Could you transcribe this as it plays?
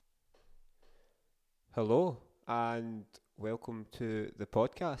Hello and welcome to the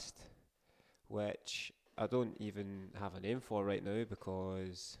podcast, which I don't even have a name for right now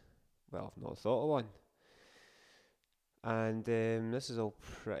because, well, I've not thought of one. And this is all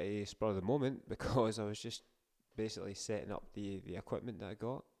pretty spur of the moment because I was just basically setting up the equipment that I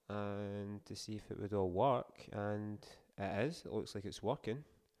got and to see if it would all work. And it is, it looks like it's working.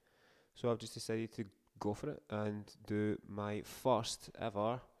 So I've just decided to go for it and do my first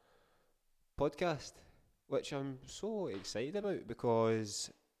ever podcast, which I'm so excited about because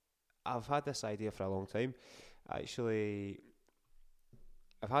I've had this idea for a long time. Actually,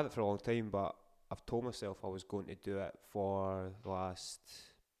 I've had it for a long time, but I've told myself I was going to do it for the last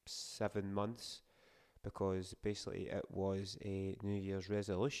 7 months because basically it was a New Year's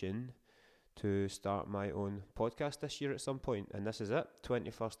resolution to start my own podcast this year at some point, and this is it,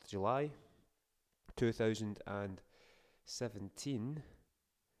 21st of July 2017,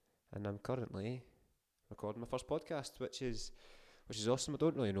 and I'm currently recording my first podcast, which is awesome. I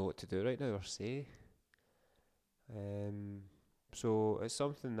don't really know what to do right now or say. Um, so it's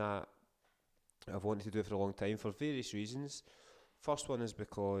something that I've wanted to do for a long time for various reasons. First one is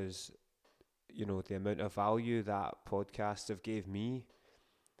because the amount of value that podcasts have gave me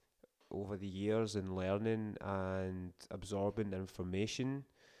over the years in learning and absorbing information,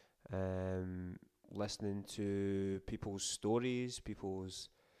 um, listening to people's stories, people's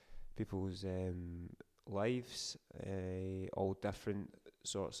lives, all different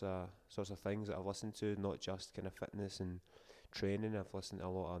sorts of things that I've listened to, not just kind of fitness and training. I've listened to a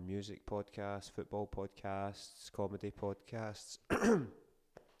lot of music podcasts, football podcasts, comedy podcasts.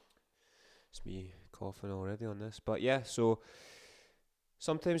 It's me coughing already on this, but yeah. So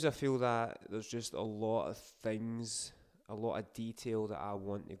sometimes I feel that there's just a lot of things, a lot of detail that I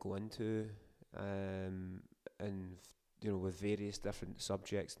want to go into, and with various different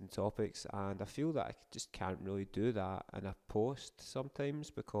subjects and topics, and I feel that I just can't really do that in a post sometimes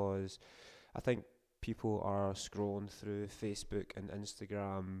because I think people are scrolling through Facebook and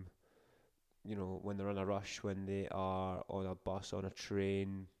Instagram, when they're in a rush, when they are on a bus, on a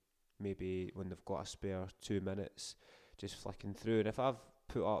train, maybe when they've got a spare 2 minutes, just flicking through. And if I've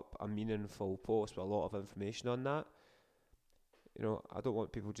put up a meaningful post with a lot of information on that, I don't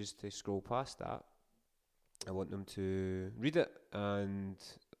want people just to scroll past that. I want them to read it, and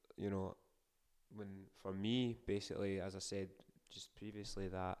you know, when for me, basically, as I said just previously,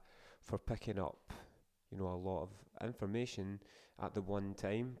 that for picking up, a lot of information at the one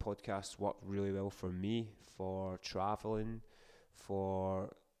time, podcasts work really well for me for traveling,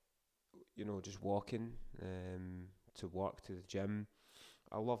 for just walking to work, to the gym.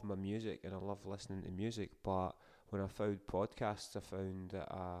 I love my music and I love listening to music, but when I found podcasts, I found that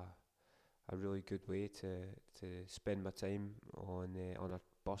a really good way to spend my time on a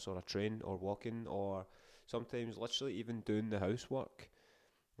bus or a train or walking, or sometimes literally even doing the housework,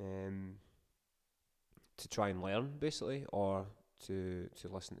 um, to try and learn basically, or to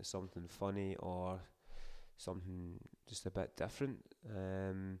listen to something funny or something just a bit different.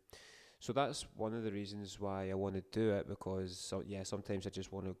 So that's one of the reasons why I want to do it, because sometimes I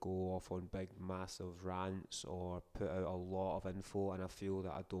just want to go off on big massive rants or put out a lot of info, and I feel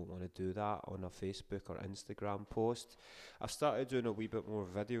that I don't want to do that on a Facebook or Instagram post. I've started doing a wee bit more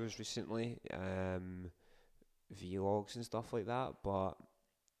videos recently, vlogs and stuff like that, but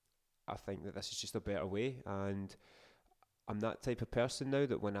I think that this is just a better way, and I'm that type of person now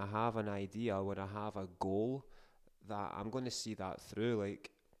that when I have an idea, when I have a goal, that I'm going to see that through.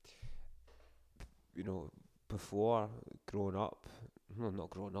 Like, you know, before growing up, well, not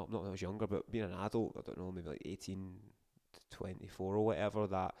growing up, not when I was younger, but being an adult, I don't know, maybe like 18 to 24 or whatever,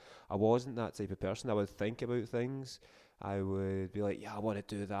 that I wasn't that type of person. I would think about things. I would be like, yeah, I want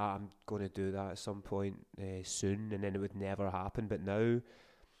to do that. I'm going to do that at some point soon, and then it would never happen. But now,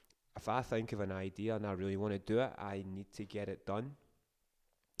 if I think of an idea and I really want to do it, I need to get it done.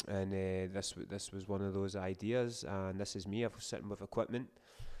 And this was one of those ideas, and this is me. I was sitting with equipment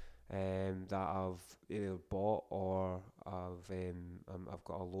that I've either bought or I've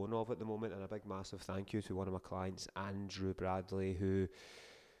got a loan of at the moment, and a big massive thank you to one of my clients, Andrew Bradley, who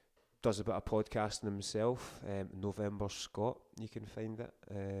does a bit of podcasting himself. November Scott, you can find it.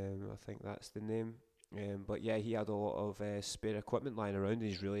 I think that's the name. But yeah, he had a lot of spare equipment lying around, and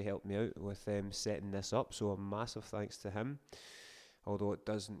he's really helped me out with setting this up. So a massive thanks to him. Although it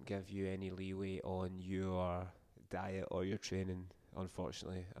doesn't give you any leeway on your diet or your training,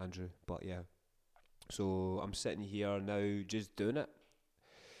 unfortunately, Andrew. But yeah, so I'm sitting here now just doing it.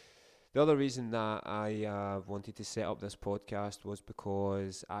 The other reason that I wanted to set up this podcast was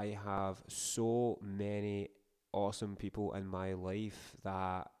because I have so many awesome people in my life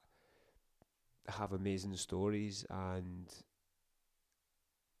that have amazing stories, and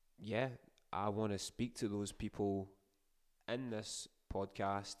yeah, I want to speak to those people in this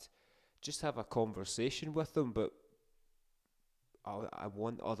podcast, just have a conversation with them, but I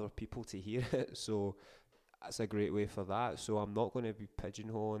want other people to hear it, so that's a great way for that. So I'm not going to be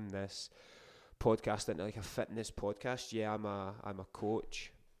pigeonholing this podcast into like a fitness podcast. Yeah, I'm a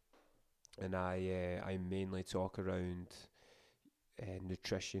coach, and I mainly talk around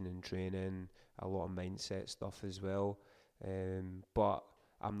nutrition and training, a lot of mindset stuff as well. But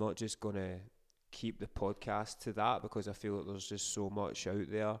I'm not just gonna keep the podcast to that, because I feel like there's just so much out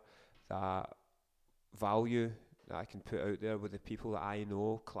there that value that I can put out there with the people that I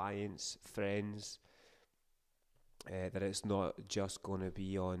know, clients, friends. That it's not just going to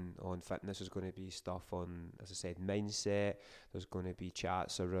be on fitness. There's going to be stuff on, as I said, mindset. There's going to be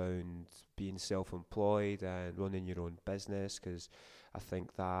chats around being self-employed and running your own business, because I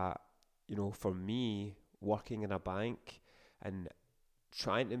think that, for me, working in a bank and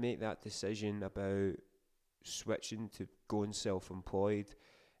trying to make that decision about switching to going self-employed,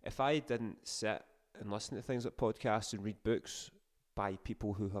 if I didn't sit and listen to things like podcasts and read books by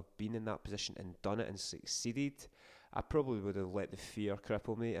people who have been in that position and done it and succeeded, I probably would have let the fear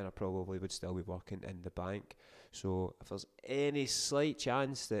cripple me, and I probably would still be working in the bank. So if there's any slight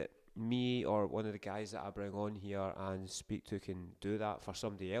chance that me or one of the guys that I bring on here and speak to can do that for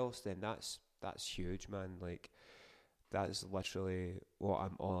somebody else, then that's huge, man. Like, that's literally what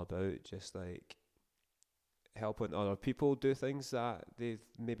I'm all about. Just like helping other people do things that they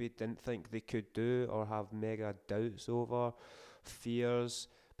maybe didn't think they could do, or have mega doubts over, fears,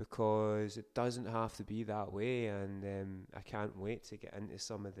 because it doesn't have to be that way. And I can't wait to get into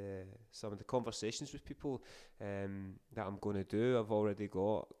some of the conversations with people that I'm going to do. I've already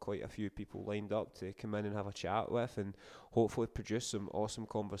got quite a few people lined up to come in and have a chat with, and hopefully produce some awesome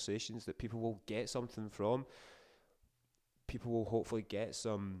conversations that people will get something from. People will hopefully get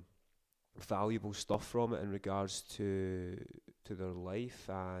some valuable stuff from it in regards to their life,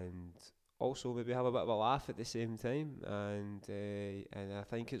 and also maybe have a bit of a laugh at the same time. And I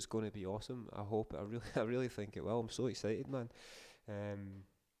think it's going to be awesome. I hope. I really think it will. I'm so excited, man.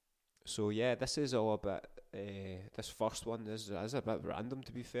 So yeah, this is all a bit. This first one is a bit random,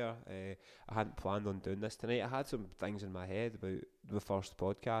 to be fair. I hadn't planned on doing this tonight. I had some things in my head about the first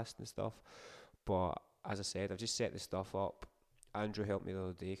podcast and stuff, but as I said, I've just set the stuff up. Andrew helped me the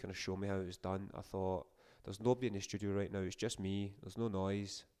other day, kind of show me how it was done. I thought, there's nobody in the studio right now, it's just me, there's no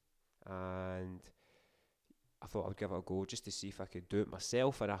noise, and I thought I'd give it a go just to see if I could do it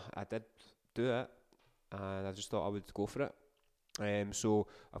myself, and I did do it, and I just thought I would go for it. So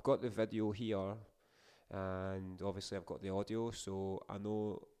I've got the video here, and obviously I've got the audio, so I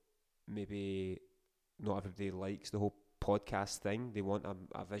know maybe not everybody likes the whole podcast thing. They want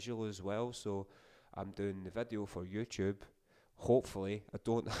a visual as well, so I'm doing the video for YouTube. Hopefully, I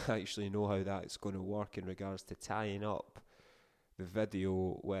don't actually know how that's going to work in regards to tying up the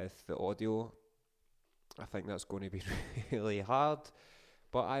video with the audio. I think that's going to be really hard,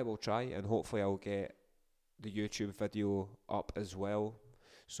 but I will try, and hopefully I'll get the YouTube video up as well,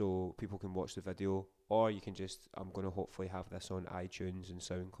 so people can watch the video, or you can just, I'm going to hopefully have this on iTunes and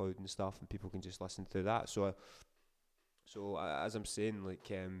SoundCloud and stuff, and people can just listen to that. So as I'm saying,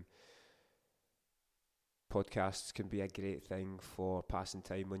 like, podcasts can be a great thing for passing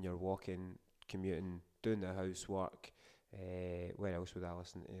time when you're walking, commuting, doing the housework. Where else would I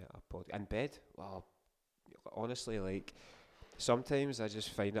listen to a podcast? In bed? Well, honestly, like, sometimes I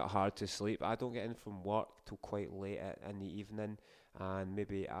just find it hard to sleep. I don't get in from work till quite late in the evening, and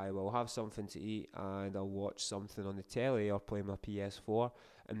maybe I will have something to eat and I'll watch something on the telly or play my PS4,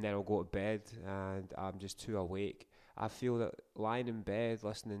 and then I'll go to bed and I'm just too awake. I feel that lying in bed,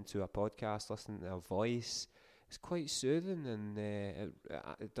 listening to a podcast, listening to a voice, is quite soothing, and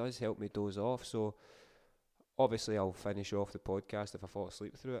it does help me doze off. So obviously I'll finish off the podcast if I fall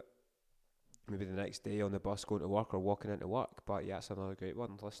asleep through it, maybe the next day on the bus going to work or walking into work. But yeah, it's another great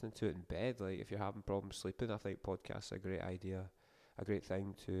one, listening to it in bed. Like, if you're having problems sleeping, I think podcasts are a great idea, a great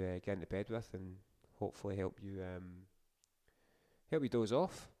thing to get into bed with, and hopefully help you doze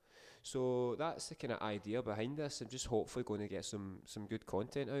off. So that's the kind of idea behind this. I'm just hopefully going to get some good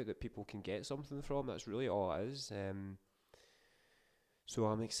content out that people can get something from. That's really all it is. So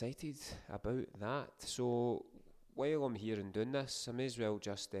I'm excited about that. So while I'm here and doing this, I may as well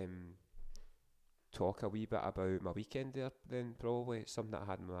just talk a wee bit about my weekend there then, probably. It's something that I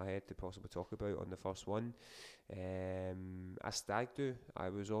had in my head to possibly talk about on the first one. A stag do I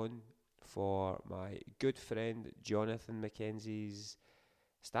was on for my good friend Jonathan McKenzie's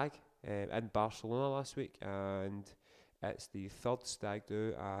stag in Barcelona last week, and It's the third stag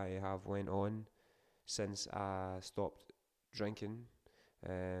do I have went on since I stopped drinking,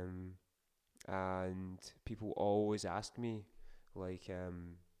 um, and people always ask me, like,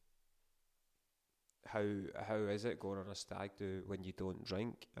 how is it going on a stag do when you don't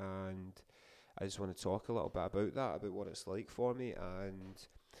drink? And I just want to talk a little bit about that, about what it's like for me, and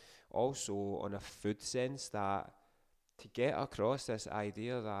also on a food sense, that to get across this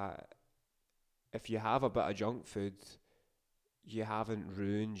idea that if you have a bit of junk food, you haven't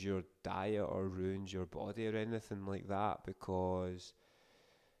ruined your diet or ruined your body or anything like that, because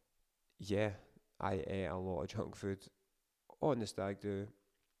yeah, I ate a lot of junk food on the stag do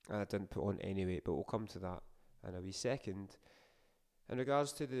and I didn't put on any weight, but we'll come to that in a wee second. In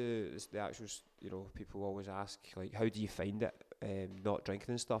regards to the actual, people always ask, like, how do you find it, not drinking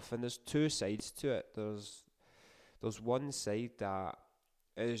and stuff? And there's two sides to it. There's one side that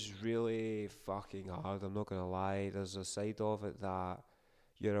is really fucking hard, I'm not gonna lie. There's a side of it that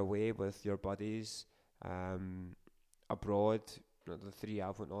you're away with your buddies, abroad. The three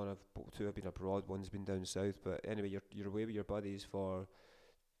I've went on, two have been abroad, one's been down south. But anyway, you're away with your buddies for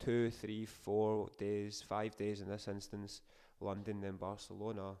 2, 3, 4 days, 5 days in this instance, London, then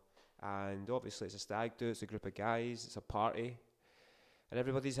Barcelona. And obviously it's a stag do, it's a group of guys, it's a party, and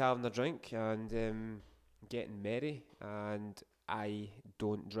everybody's having a drink and getting merry. And I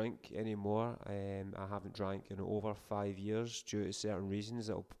don't drink anymore. I haven't drank in over 5 years due to certain reasons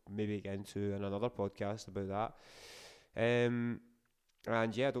that I'll maybe get into in another podcast about that. And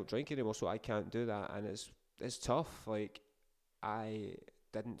yeah, I don't drink anymore, so I can't do that, and it's tough. Like, I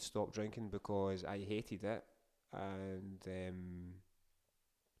didn't stop drinking because I hated it, and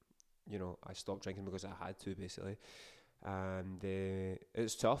I stopped drinking because I had to, basically. And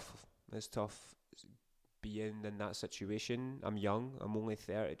it's tough. It's tough being in that situation. I'm young. I'm only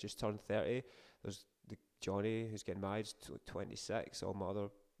 30, just turned 30. There's Johnny who's getting married, 26. All the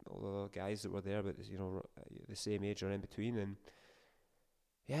other guys that were there, but the same age or in between, and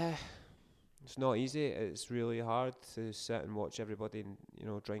yeah, it's not easy. It's really hard to sit and watch everybody,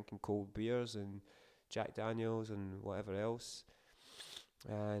 drinking cold beers and Jack Daniels and whatever else,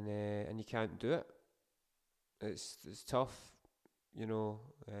 and you can't do it. It's tough,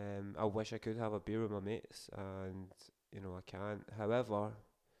 I wish I could have a beer with my mates, and I can't. However,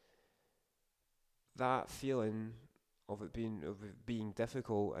 that feeling of it being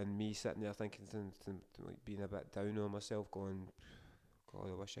difficult, and me sitting there thinking, like, being a bit down on myself, going, God,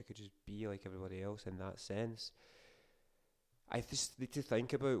 I wish I could just be like everybody else in that sense. I just need to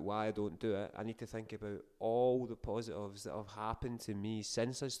think about why I don't do it. I need to think about all the positives that have happened to me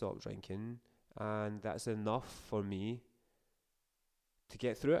since I stopped drinking, and that's enough for me to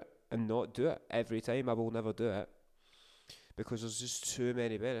get through it and not do it every time. I will never do it, because there's just too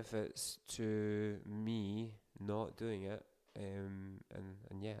many benefits to me not doing it, and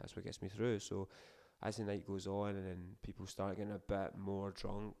yeah, that's what gets me through. So as the night goes on and people start getting a bit more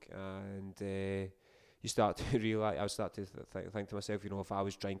drunk, and you start to realise, I start to think to myself, if I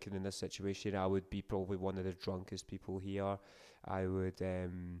was drinking in this situation, I would be probably one of the drunkest people here. I would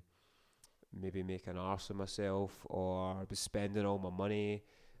maybe make an arse of myself, or be spending all my money,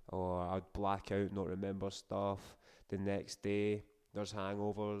 or I'd black out, not remember stuff. The next day, there's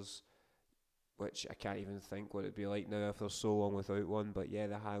hangovers, which I can't even think what it'd be like now after so long without one. But yeah,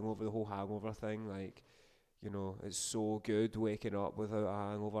 the whole hangover thing, like, it's so good waking up without a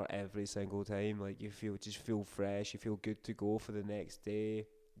hangover every single time. Like, you feel fresh, you feel good to go for the next day.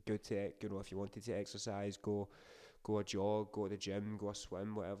 Good to, if you wanted to exercise, go a jog, go to the gym, go a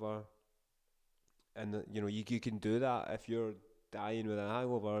swim, whatever. And you can do that. If you're dying with a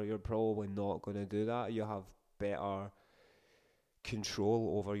hangover, you're probably not going to do that. You have better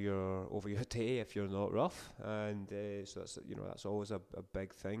control over your day if you're not rough, and so that's always a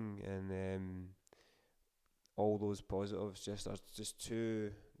big thing. And all those positives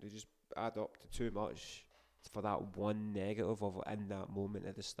they just add up to too much for that one negative of in that moment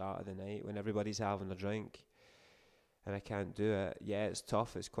at the start of the night when everybody's having a drink and I can't do it. Yeah, it's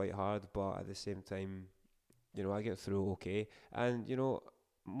tough, it's quite hard, but at the same time, I get through okay. And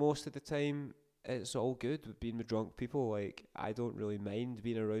most of the time it's all good with being with drunk people. Like, I don't really mind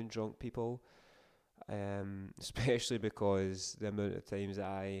being around drunk people, especially because the amount of times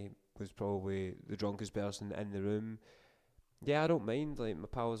I was probably the drunkest person in the room. Yeah, I don't mind. Like, my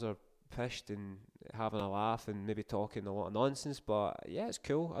pals are pissed and having a laugh and maybe talking a lot of nonsense, but yeah, it's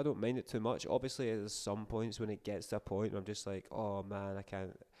cool. I don't mind it too much. Obviously, there's some points when it gets to a point where I'm just like, oh man, I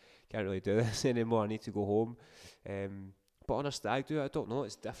can't really do this anymore. I need to go home. But on a stag do, I don't know.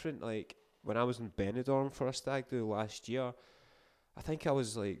 It's different. Like, when I was in Benidorm for a stag do last year, I think I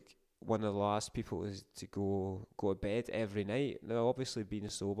was like one of the last people is to go to bed every night. Now, obviously, being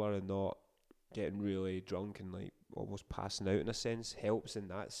sober and not getting really drunk and like almost passing out in a sense helps in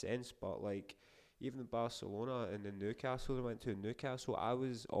that sense. But like even in Barcelona and in Newcastle, I went to in Newcastle, I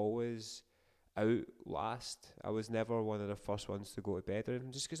was always out last. I was never one of the first ones to go to bed or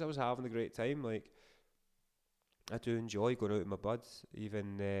anything, just because I was having a great time. Like I do enjoy going out with my buds,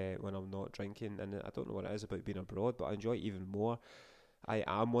 even when I'm not drinking. And I don't know what it is about being abroad, but I enjoy it even more. I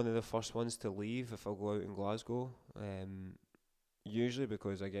am one of the first ones to leave if I go out in Glasgow. Usually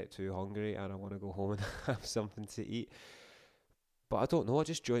because I get too hungry and I want to go home and have something to eat. But I don't know, I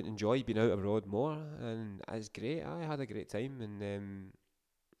just enjoy being out abroad more, and it's great. I had a great time, and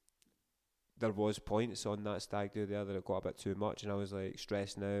there was points on that stag do there that it got a bit too much, and I was like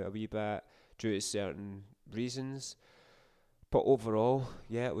stressing out a wee bit due to certain reasons. But overall,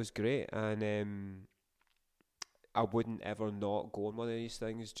 yeah, it was great, and I wouldn't ever not go on one of these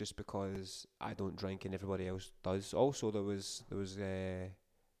things just because I don't drink and everybody else does. Also, there was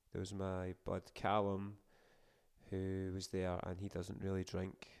my bud Callum who was there, and he doesn't really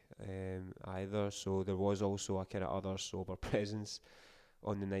drink either. So there was also a kind of other sober presence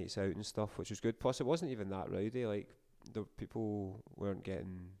on the nights out and stuff, which was good. Plus, it wasn't even that rowdy. Like the people weren't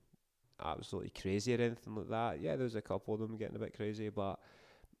getting absolutely crazy or anything like that. Yeah, there was a couple of them getting a bit crazy, but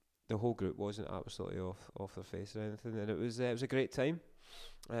the whole group wasn't absolutely off their face or anything, and it was a great time.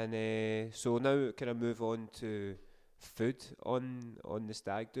 And so now kind of move on to food on the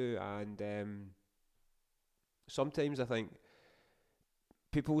stag do, and sometimes I think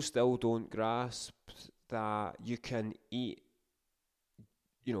people still don't grasp that you can eat,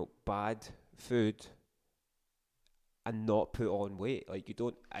 bad food and not put on weight. Like you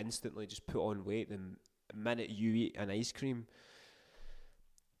don't instantly just put on weight the minute you eat an ice cream.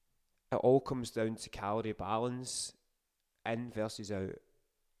 It all comes down to calorie balance, in versus out.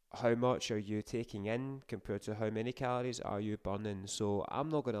 How much are you taking in compared to how many calories are you burning? So I'm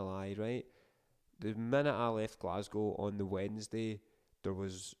not going to lie, right? The minute I left Glasgow on the Wednesday, I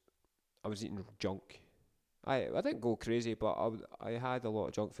was eating junk. I didn't go crazy, but I had a lot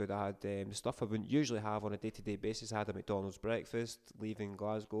of junk food. I had stuff I wouldn't usually have on a day-to-day basis. I had a McDonald's breakfast leaving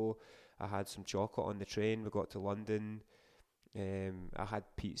Glasgow. I had some chocolate on the train. We got to London. I had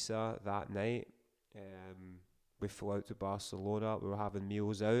pizza that night. We flew out to Barcelona. We were having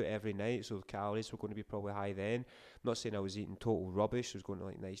meals out every night, so the calories were going to be probably high then. I'm not saying I was eating total rubbish. I was going to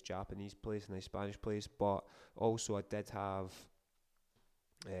like nice Japanese place, nice Spanish place, but also I did have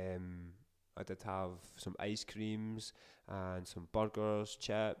some ice creams and some burgers,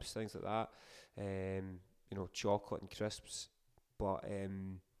 chips, things like that. Chocolate and crisps. But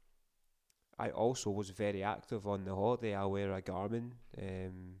I also was very active on the holiday. I wear a Garmin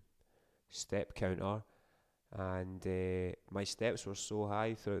step counter, and my steps were so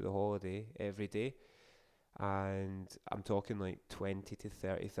high throughout the holiday every day, and I'm talking like 20 to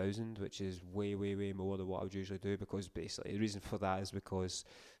 30,000, which is way, way, way more than what I would usually do, because basically the reason for that is because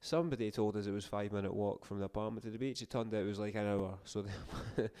somebody told us it was 5 minute walk from the apartment to the beach. It turned out it was like an hour. So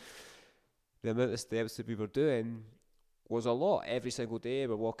the amount of steps that we were doing was a lot every single day.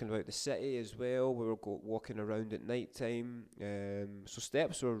 We're walking about the city as well. We were walking around at night time. So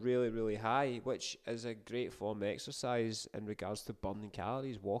steps were really, really high, which is a great form of exercise in regards to burning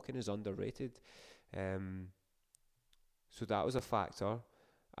calories. Walking is underrated. So that was a factor.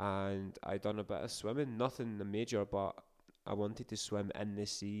 And I done a bit of swimming, nothing major, but I wanted to swim in the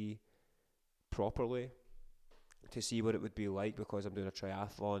sea properly to see what it would be like, because I'm doing a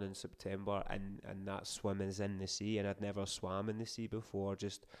triathlon in September, and that swim is in the sea, and I'd never swam in the sea before,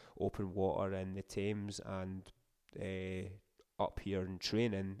 just open water in the Thames and up here in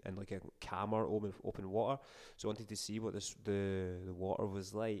training in like a calmer open water. So I wanted to see what the water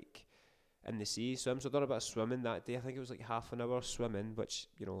was like in the sea swim. So I done a bit of swimming that day. I think it was like half an hour swimming, which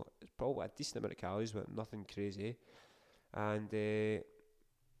is probably a decent amount of calories, but nothing crazy. And that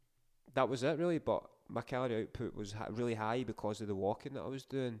was it really. But my calorie output was really high because of the walking that I was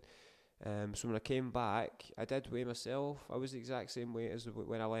doing. So when I came back, I did weigh myself. I was the exact same weight as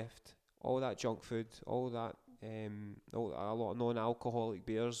when I left. All that junk food, all that, a lot of non-alcoholic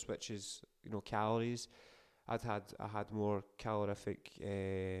beers, which is calories. I had more calorific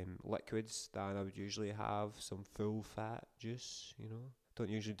liquids than I would usually have. Some full fat juice, Don't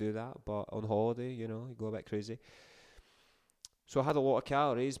usually do that, but on holiday, you go a bit crazy. So I had a lot of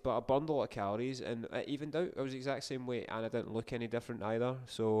calories, but I burned a lot of calories, and it evened out. I was the exact same weight, and I didn't look any different either.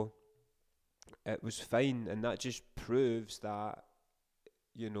 So it was fine, and that just proves that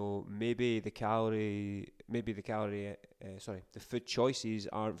maybe the food choices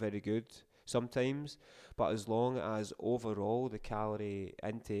aren't very good. sometimes, but as long as overall the calorie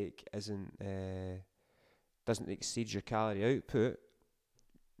intake doesn't exceed your calorie output,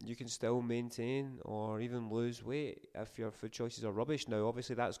 you can still maintain or even lose weight if your food choices are rubbish. Now,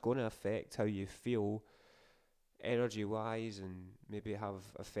 obviously, that's going to affect how you feel energy wise, and maybe have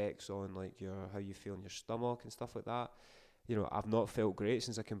effects on like your how you feel in your stomach and stuff like that. I've not felt great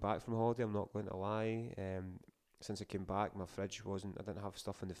since I came back from holiday. I'm not going to lie. Since I came back, my fridge wasn't. I didn't have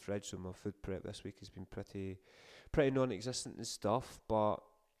stuff in the fridge, so my food prep this week has been pretty non-existent and stuff. But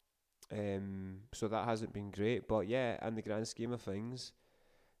so that hasn't been great. But yeah, in the grand scheme of things,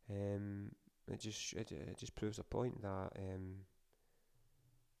 it just proves a point that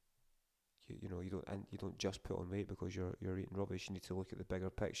you don't just put on weight because you're eating rubbish. You need to look at the bigger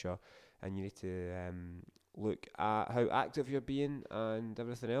picture, and you need to look at how active you're being and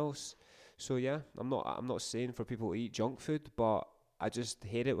everything else. So yeah, I'm not saying for people to eat junk food, but I just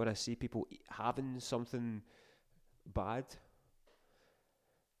hate it when I see people having something bad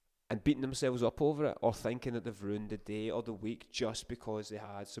and beating themselves up over it, or thinking that they've ruined the day or the week just because they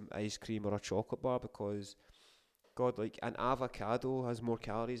had some ice cream or a chocolate bar. Because God, like, an avocado has more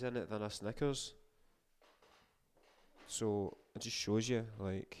calories in it than a Snickers. So it just shows you,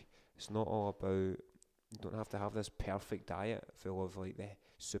 like, it's not all about, you don't have to have this perfect diet full of like the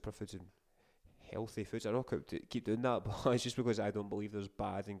superfoods and healthy foods. I don't keep doing that, but it's just because I don't believe there's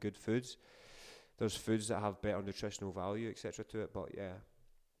bad and good foods. There's foods that have better nutritional value, etc. to it. But yeah,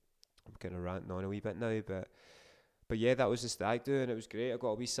 I'm kind of ranting on a wee bit now, but yeah, that was the stag do, and it was great. I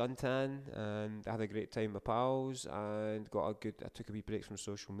got a wee suntan, and I had a great time with pals, and I took a wee break from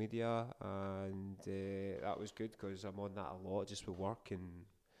social media, and that was good because I'm on that a lot just with work and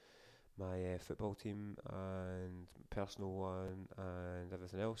my football team and personal one and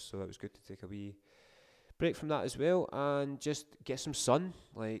everything else. So it was good to take a wee break from that as well and just get some sun.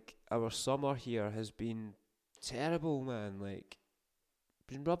 Like, our summer here has been terrible, man. Like,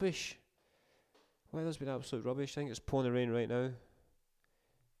 been rubbish. Weather's been absolute rubbish. I think it's pouring rain right now.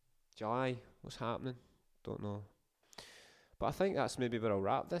 July, what's happening? Don't know. But I think that's maybe where I'll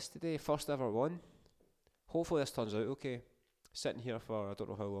wrap this today. First ever one. Hopefully this turns out okay. Sitting here for, I don't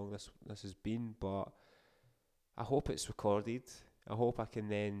know how long this has been, but I hope it's recorded. I hope I can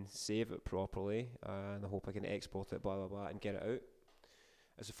then save it properly, and I hope I can export it, blah blah blah, and get it out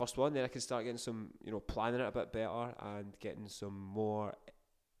as the first one. Then I can start getting some, planning it a bit better and getting some more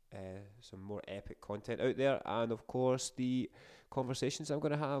epic content out there, and of course the conversations I'm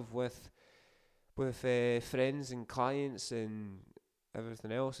going to have with friends and clients and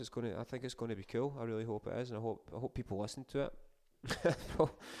everything else I think it's going to be cool. I really hope it is, and I hope people listen to it.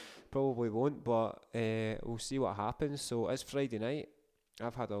 Probably won't, but we'll see what happens. So it's Friday night.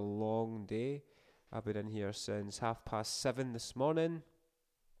 I've had a long day. I've been in here since 7:30 this morning.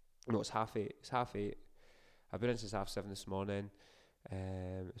 No, it's 8:30. It's 8:30. I've been in since 7:30 this morning.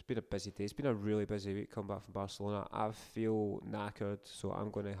 It's been a busy day. It's been a really busy week coming back from Barcelona. I feel knackered, so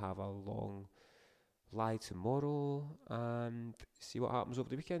I'm going to have a long lie tomorrow and see what happens over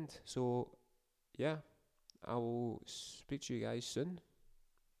the weekend. So yeah, I will speak to you guys soon.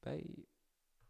 Bye.